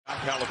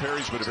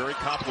Calipari's been very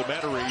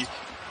complimentary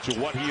to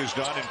what he has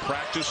done in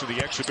practice in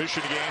the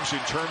exhibition games in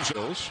terms of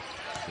those.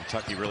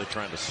 Kentucky really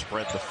trying to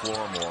spread the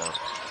floor more.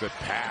 Good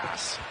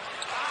pass.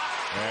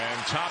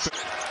 And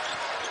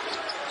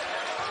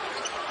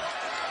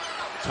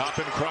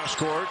Toppin cross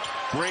court.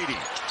 Grady.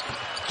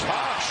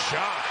 Tough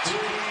shot.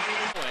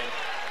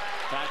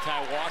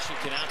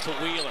 Washington out to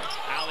Wheeler.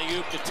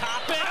 Alley-oop to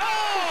Toppin.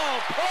 Oh,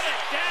 put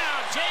it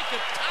down.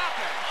 Jacob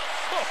Toppin.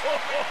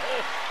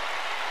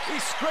 He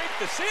scraped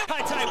the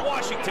ceiling.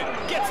 Washington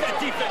gets that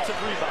defensive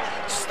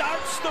rebound.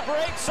 Starts the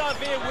break.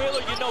 Xavier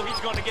Wheeler, you know he's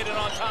going to get it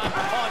on time,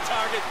 on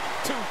target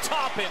to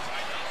Toppin.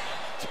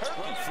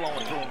 Turkey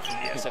flowing through him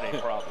from yesterday,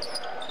 probably.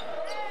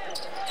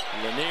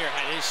 Lanier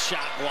had his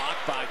shot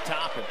blocked by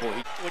Toppin. Boy,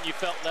 when you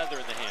felt leather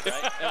in the hand,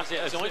 right? That was it.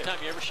 It was the only time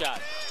you ever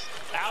shot.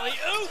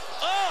 Alley-oop!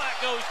 Oh, that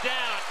goes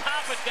down.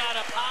 Toppin got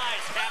up high,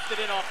 tapped it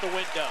in off the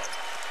window.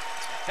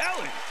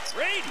 Helen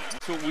Brady.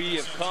 That's what we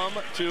have come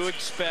to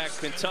expect.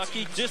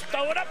 Kentucky, just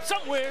throw it up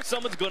somewhere.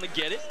 Someone's going to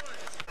get it.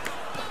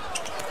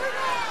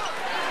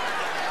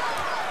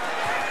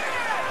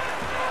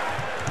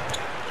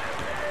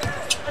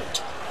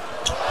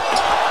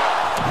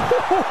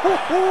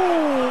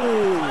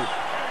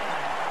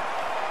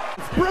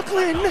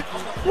 Brooklyn,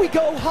 we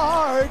go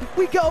hard.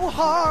 We go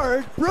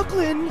hard.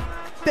 Brooklyn,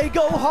 they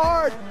go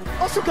hard.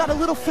 Also got a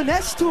little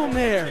finesse to him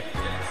there.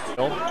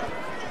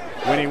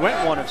 When he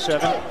went 1 of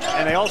 7,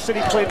 and they all said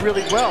he played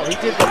really well. He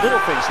did the little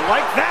things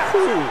like that.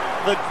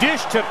 The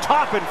dish to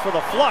Toppin for the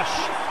flush.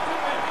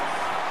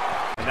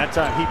 And that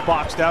time he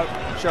boxed out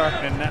Sharp,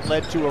 and that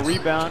led to a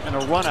rebound and a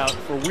run out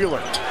for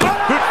Wheeler.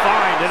 Good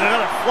find, and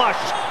another flush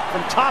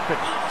from Toppin.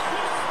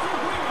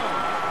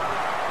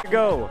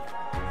 Go.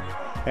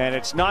 And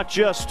it's not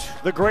just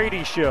the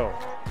Grady show.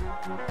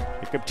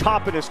 Jacob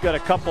Toppin has got a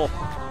couple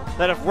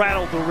that have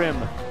rattled the rim.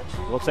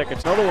 We'll take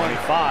another one.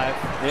 25.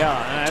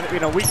 Yeah, and you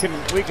know we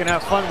can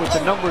have fun with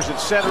the numbers,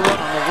 etc. on the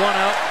run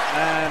out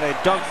and a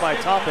dunk by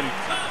Toppin.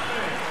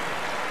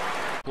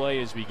 Play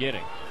is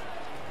beginning.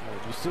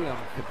 You see him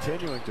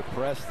continuing to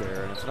press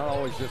there, and it's not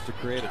always just to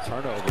create a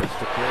turnover; it's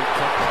to create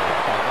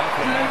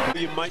tempo.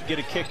 You might get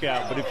a kick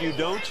out, but if you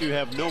don't, you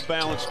have no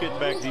balance getting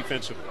back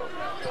defensively.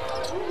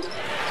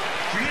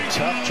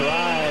 Tough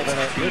drive and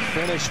a good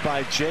finish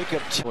by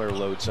Jacob. Taylor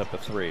loads up a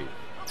 3.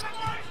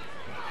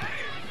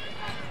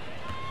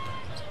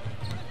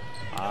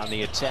 On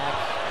the attack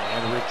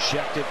and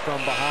rejected from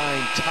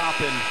behind.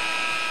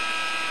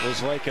 Toppin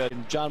was like a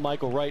John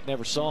Michael Wright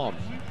never saw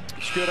him.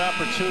 It's a good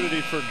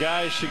opportunity for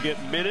guys to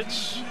get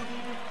minutes.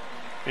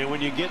 And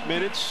when you get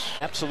minutes,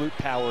 absolute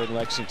power in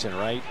Lexington,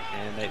 right?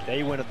 And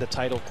they win at the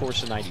title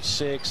course in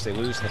 '96. They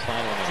lose in the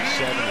final in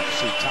 '97. You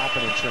see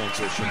Toppin in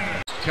transition.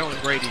 Killing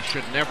Grady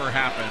should never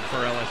happen for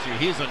LSU.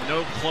 He's a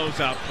no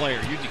closeout player.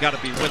 You got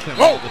to be with him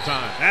all the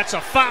time. That's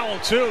a foul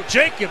too.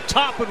 Jacob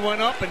Toppin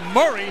went up and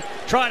Murray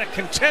tried to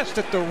contest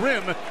at the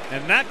rim,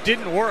 and that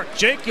didn't work.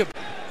 Jacob.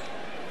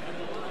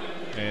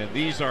 And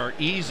these are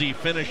easy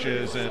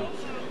finishes, and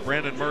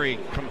Brandon Murray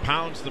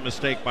compounds the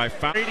mistake by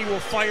foul. Grady will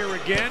fire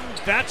again.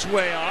 That's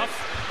way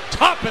off.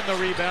 Toppin the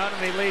rebound,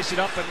 and they lace it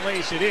up and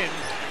lace it in.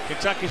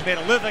 Kentucky's made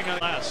a living on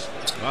last.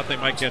 Thought they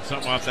might get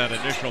something off that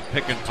initial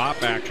pick and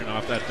pop action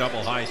off that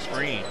double high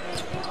screen.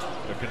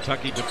 But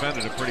Kentucky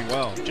defended it pretty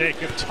well.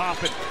 Jacob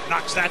Toppin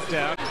knocks that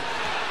down.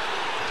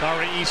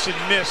 Tari Eason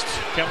missed.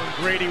 Kellen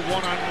Grady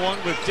one-on-one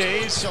with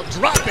Days. So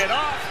drop it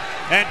off.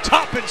 And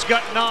Toppin's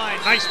got 9.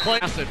 Nice play.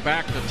 Pass it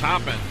back to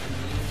Toppin.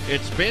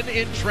 It's been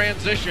in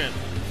transition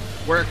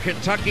where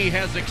Kentucky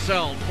has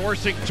excelled,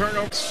 forcing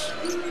turnovers.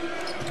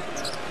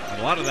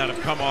 A lot of that have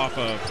come off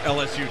of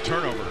LSU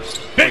turnovers.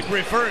 Big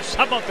reverse.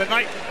 How about the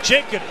night?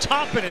 Jacob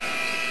Toppin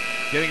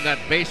getting that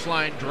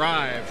baseline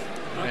drive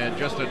and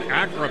just an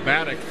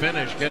acrobatic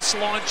finish.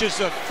 Launches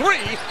a 3.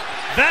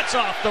 That's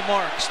off the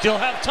mark. Still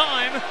have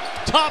time.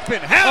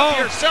 Toppin, have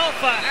yourself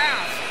a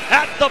half.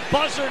 At the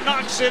buzzer,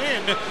 knocks it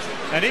in.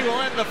 And he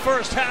will end the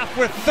first half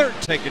with 13.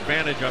 Take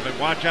advantage of it.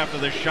 Watch after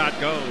this shot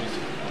goes.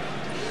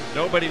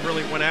 Nobody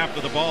really went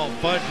after the ball.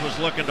 Fudge was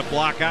looking to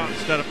block out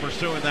instead of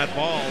pursuing that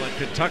ball. And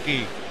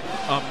Kentucky,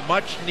 a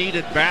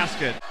much-needed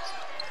basket.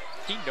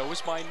 He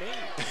knows my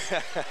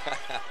name.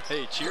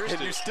 Hey, cheers.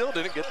 And you still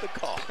didn't get the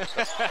call.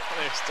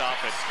 Stop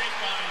it.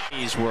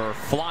 These were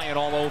flying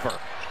all over.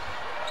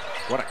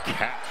 What a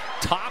catch.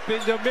 Toppin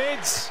to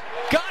Mintz.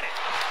 Got it.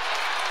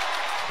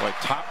 Boy,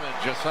 Toppin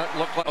just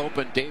looked like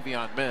open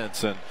Davion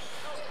Mintz. And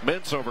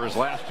Mintz over his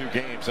last 2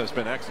 games has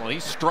been excellent. He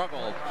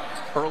struggled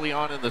early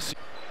on in the season.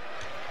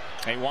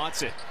 He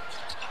wants it.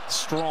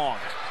 Strong.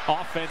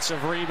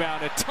 Offensive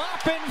rebound. And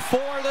Toppin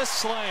for the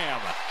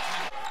slam.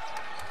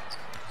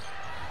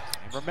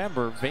 And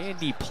remember,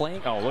 Vandy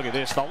playing. Oh, look at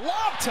this. The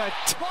lob to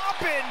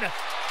Toppin.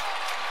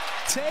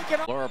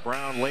 Taking. Laura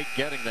Brown late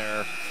getting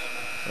there.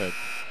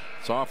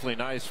 It's awfully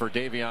nice for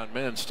Davion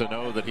Mintz to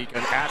know that he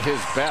can at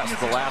his best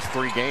the last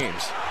 3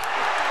 games.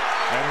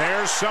 And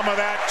there's some of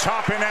that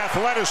Toppin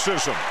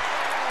athleticism.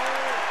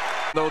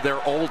 Though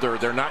they're older,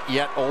 they're not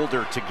yet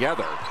older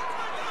together.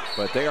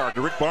 But they are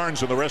Rick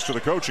Barnes and the rest of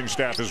the coaching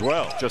staff as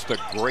well. just a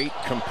great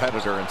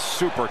competitor and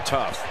super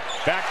tough.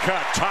 Back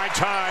cut,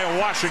 tie,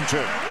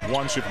 Washington.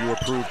 Once if you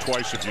approve,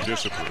 twice if you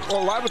disapprove.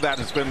 Well, a lot of that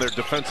has been their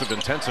defensive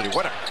intensity.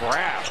 What a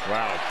grab.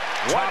 Wow.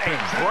 What a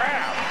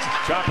grab.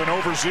 Toppin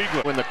over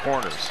Ziegler. In the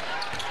corners.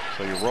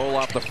 So you roll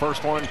out the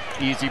first one,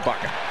 easy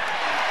bucket.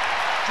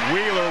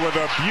 Wheeler with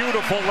a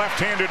beautiful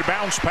left-handed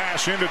bounce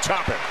pass into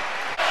Toppin.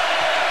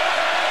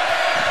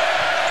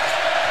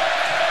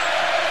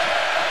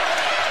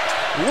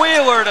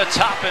 Wheeler to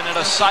Toppin and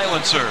a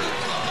silencer.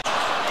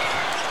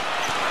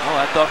 Oh,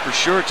 I thought for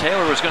sure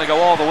Taylor was going to go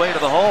all the way to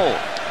the hole.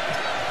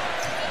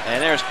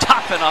 And there's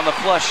Toppin on the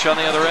flush on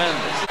the other end.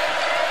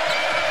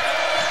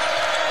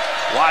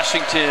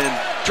 Washington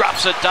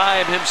drops a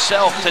dime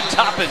himself to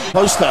Toppin.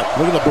 Post up.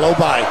 Look at the blow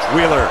by.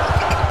 Wheeler.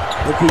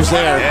 Look who's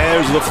there.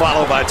 There's the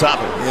follow by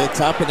Toppin. Yeah,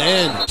 Toppin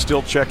in.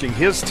 Still checking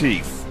his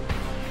teeth.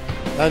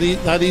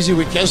 Not easy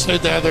with Kessler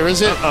there,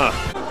 is it?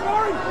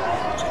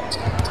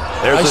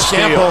 There's nice the steal.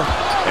 sample.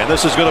 And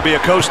this is going to be a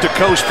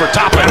coast-to-coast for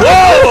Toppin.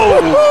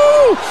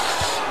 Whoa!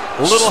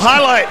 A little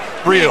highlight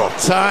reel.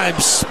 Time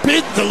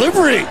spin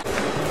delivery.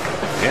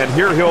 And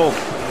here he'll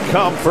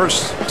come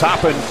first.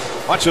 Toppin.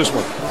 Watch this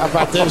one. How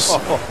about this?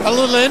 A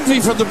little envy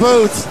from the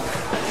booth.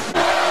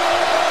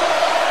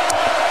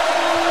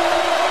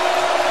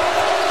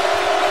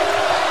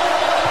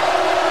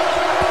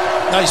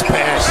 Nice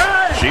pass.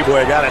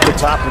 Sheboy got it to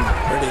Toppin.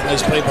 Pretty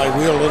nice play by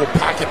Wheel. A little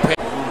pocket pass.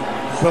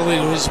 Ability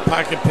to his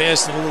pocket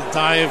pass and a little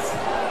dive.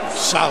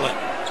 Solid.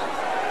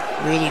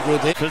 Really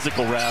good.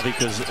 Physical, Ravi,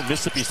 because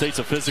Mississippi State's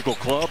a physical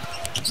club,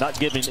 not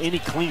giving any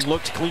clean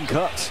looks, clean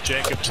cuts.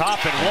 Jacob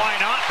Toppin, why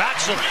not?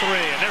 That's a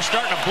three, and they're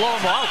starting to blow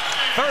him out.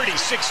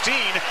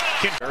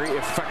 30-16. Very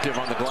effective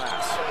on the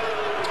glass.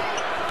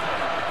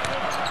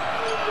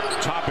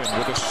 Toppin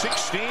with a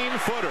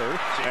 16-footer,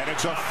 and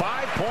it's a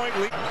 5-point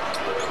lead.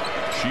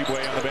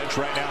 Sheboy on the bench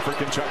right now for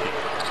Kentucky.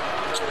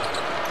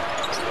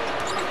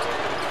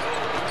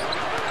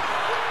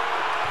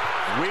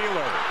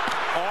 Wheeler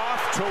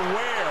off to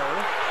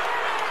Ware,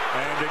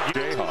 and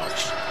again,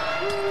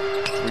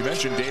 Jayhawks. We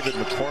mentioned David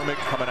McCormick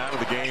coming out of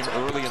the game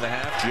early in the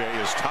half.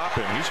 Jay is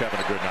Toppin. He's having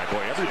a good night.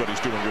 Boy, everybody's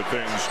doing good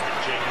things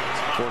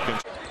for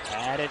Kentucky.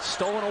 And it's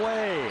stolen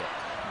away.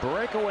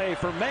 Breakaway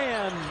for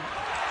Mann.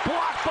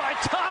 Blocked by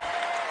Toppin.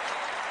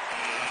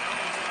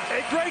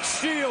 A great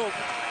steal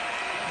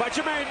by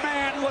Jermaine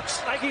Mann.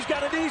 Looks like he's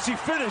got an easy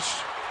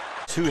finish.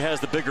 Who has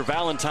the bigger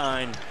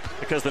Valentine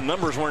because the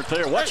numbers weren't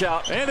there. Watch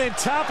out. And then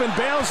Toppin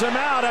bails him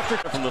out after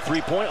From the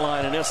three-point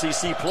line in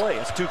SEC play.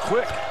 It's too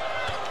quick.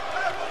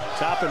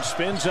 Toppin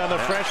spins on the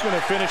freshman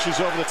and finishes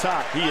over the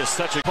top. He is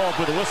such a call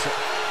with a whistle.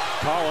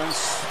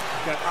 Collins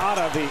got out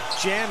of the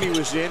jam he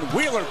was in.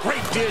 Wheeler,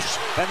 great dish,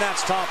 and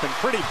that's Toppin.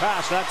 Pretty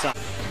pass that time.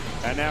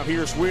 And now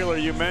here's Wheeler.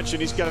 You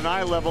mentioned he's got an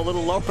eye level a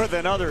little lower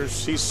than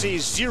others. He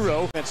sees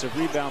zero. Offensive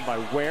rebound by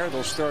Ware.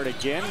 They'll start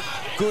again.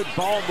 Good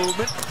ball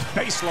movement.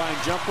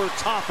 Baseline jumper.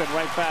 Toppin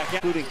right back,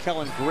 including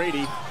Kellen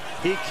Grady.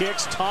 He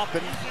kicks.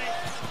 Toppin.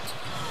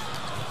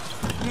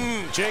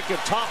 Jacob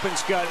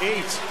Toppin's got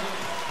 8.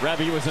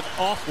 Ravi, was an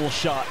awful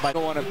shot by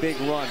Go on a big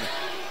run.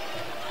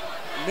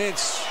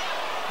 Mintz.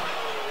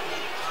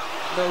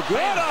 No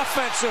good.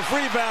 Offensive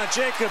rebound.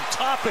 Jacob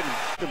Toppin.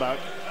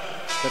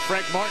 That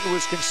Frank Martin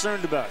was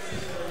concerned about.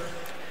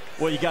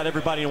 Well, you got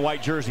everybody in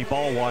white jersey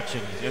ball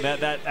watching, and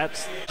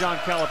that's John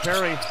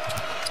Calipari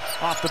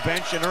off the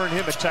bench and earned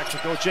him a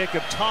technical.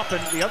 Jacob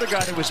Toppin, the other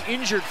guy who was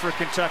injured for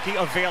Kentucky,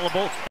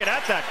 available. Get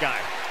at that guy.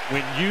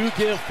 when you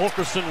give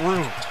Fulkerson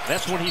room.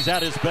 That's when he's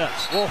at his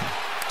best. Well,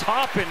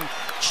 Toppin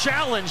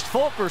challenged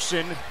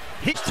Fulkerson.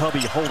 He's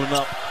Tubby holding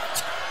up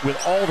with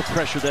all the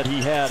pressure that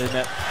he had in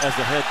that as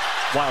the head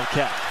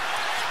Wildcat.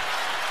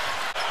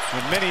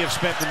 And many have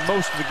spent the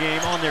most of the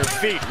game on their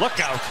feet. Look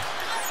out.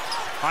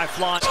 High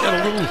fly. Got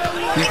a little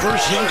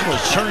reverse ankle.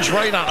 Turns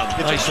right on him.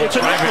 It's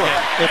a Negro.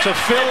 It's a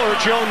Phil or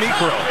Joe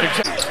Negro.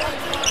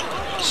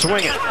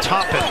 Swing it.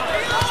 Toppin.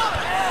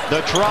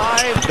 The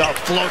drive. The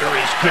floater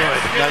is good.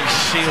 Nice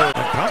seal.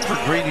 The problem for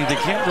Grady, they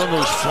can't run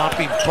those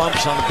floppy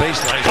bumps on the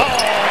baseline.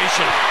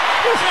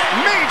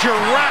 Major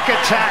rack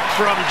attack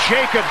from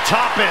Jacob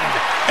Toppin.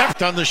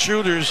 On the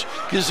shooters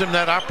gives him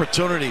that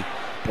opportunity.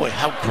 Boy,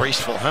 how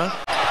graceful, huh?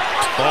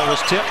 Ball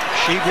was tipped.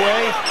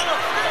 Sheboy.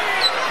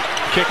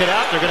 Kick it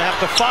out. They're going to have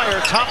to fire.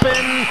 Toppin.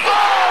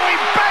 Oh, he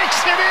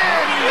banks it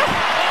in.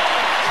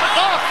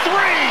 Oh,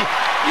 three.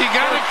 You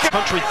got it.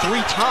 Country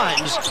 3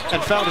 times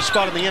and found a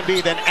spot in the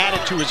NBA, then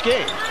added to his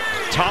game.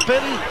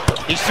 Toppin.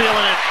 He's feeling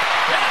it.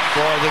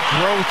 Boy, the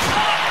growth.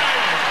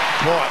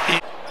 Boy.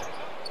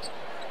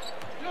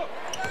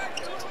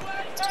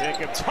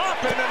 Jacob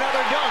Toppin,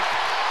 another dunk.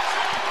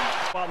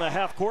 On the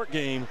half-court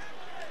game,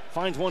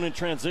 finds one in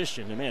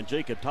transition. And man,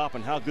 Jacob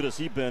Toppin, how good has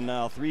he been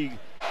now? 3.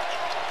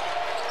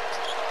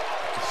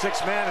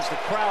 6 man is the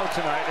crowd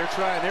tonight. They're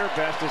trying their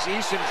best as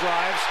Eason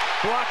drives.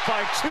 Blocked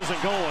by 2.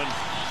 Isn't going.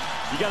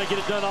 You got to get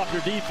it done off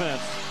your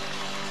defense.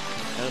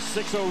 And a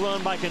 6-0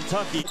 run by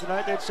Kentucky.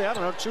 Tonight they'd say, I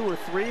don't know, 2 or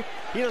 3.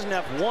 He doesn't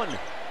have 1.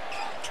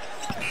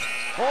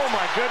 Oh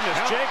my goodness,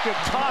 Jacob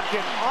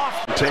Toppin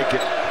off. Take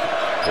it.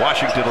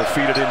 Washington will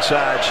feed it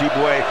inside.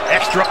 Shibwe,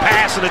 extra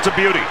pass, and it's a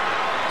beauty.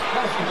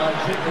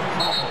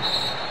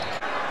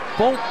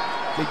 Boom.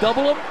 They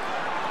double him.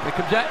 They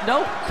come down.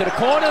 No. To the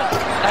corner.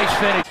 Nice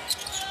finish.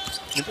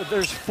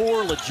 There's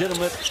 4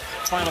 legitimate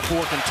Final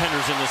Four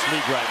contenders in this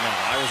league right now.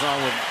 I was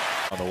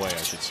on the way,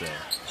 I should say.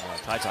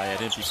 Tai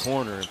had empty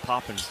corner, and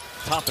Toppin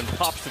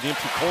pops to the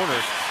empty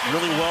corner.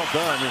 Really well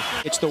done.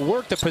 It's the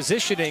work, the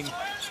positioning.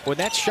 When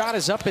that shot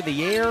is up in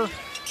the air,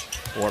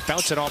 or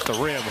bouncing off the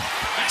rim.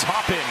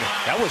 Toppin,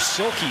 that was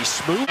silky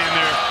smooth. In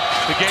there,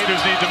 the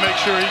Gators need to make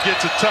sure he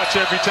gets a touch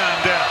every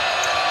time down.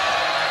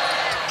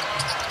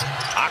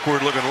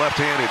 Awkward looking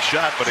left-handed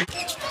shot, but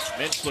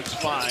Mintz looks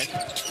fine.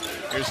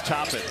 Here's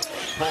Toppin.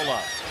 Pull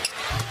up.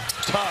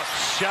 Tough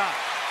shot.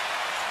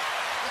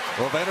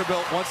 Well,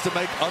 Vanderbilt wants to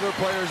make other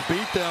players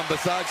beat them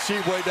besides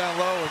Shibwe down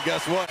low, and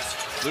guess what?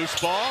 Loose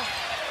ball.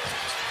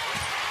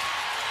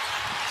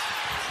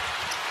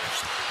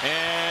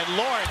 And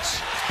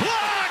Lawrence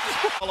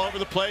blocked! All over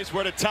the place.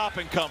 Where did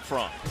Toppin come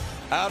from?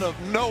 Out of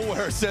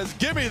nowhere says,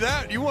 give me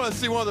that. You want to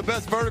see one of the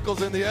best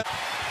verticals in the end.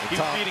 He's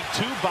eating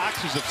 2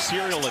 boxes of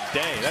cereal a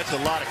day. That's a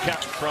lot of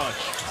Captain Crunch.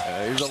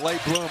 He's a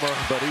late bloomer,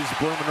 but he's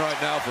blooming right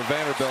now for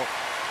Vanderbilt.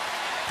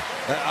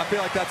 I feel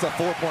like that's a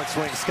 4-point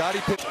swing.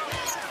 Scotty Pitt.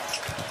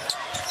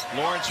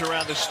 Lawrence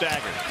around the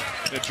stagger.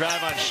 The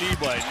drive on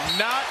Shibwe.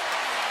 Not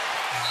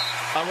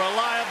a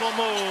reliable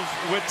move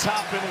with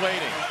Toppin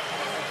waiting.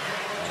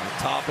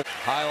 Toppin,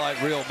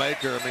 highlight reel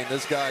maker. I mean,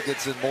 this guy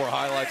gets in more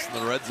highlights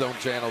than the Red Zone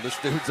channel. This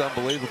dude's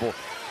unbelievable.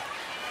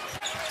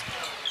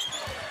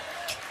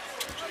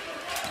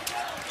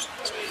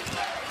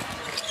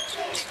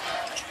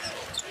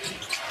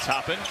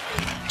 Toppin.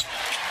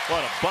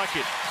 What a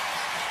bucket.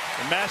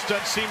 The Mass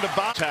doesn't seem to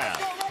box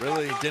half.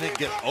 Really didn't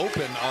get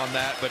open on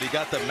that, but he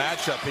got the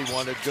matchup he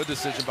wanted. Good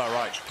decision by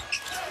Wright.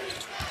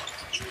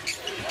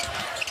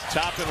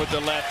 Toppin with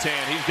the left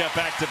hand. He's got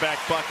back-to-back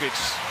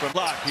buckets from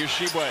Locke. Here's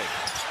Shibwe.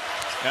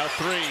 Now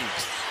 3.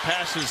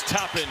 Passes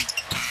Toppin.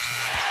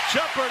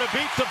 Jumper to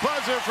beat the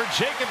buzzer for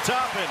Jacob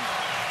Toppin.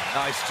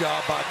 Nice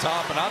job by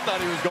Toppin. I thought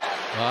he was going.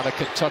 A lot of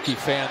Kentucky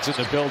fans in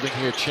the building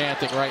here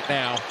chanting right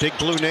now. Big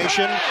Blue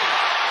Nation.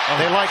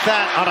 They like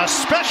that on a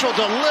special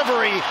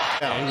delivery.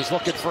 He was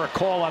looking for a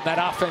call on that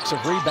offensive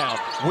rebound.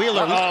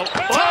 Wheeler.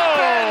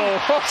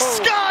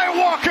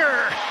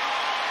 Skywalker.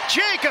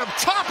 Jacob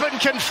Toppin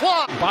can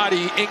fly.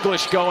 Body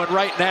English going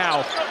right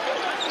now.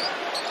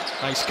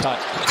 Nice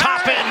cut.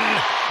 Toppin,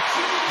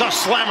 the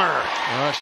slammer.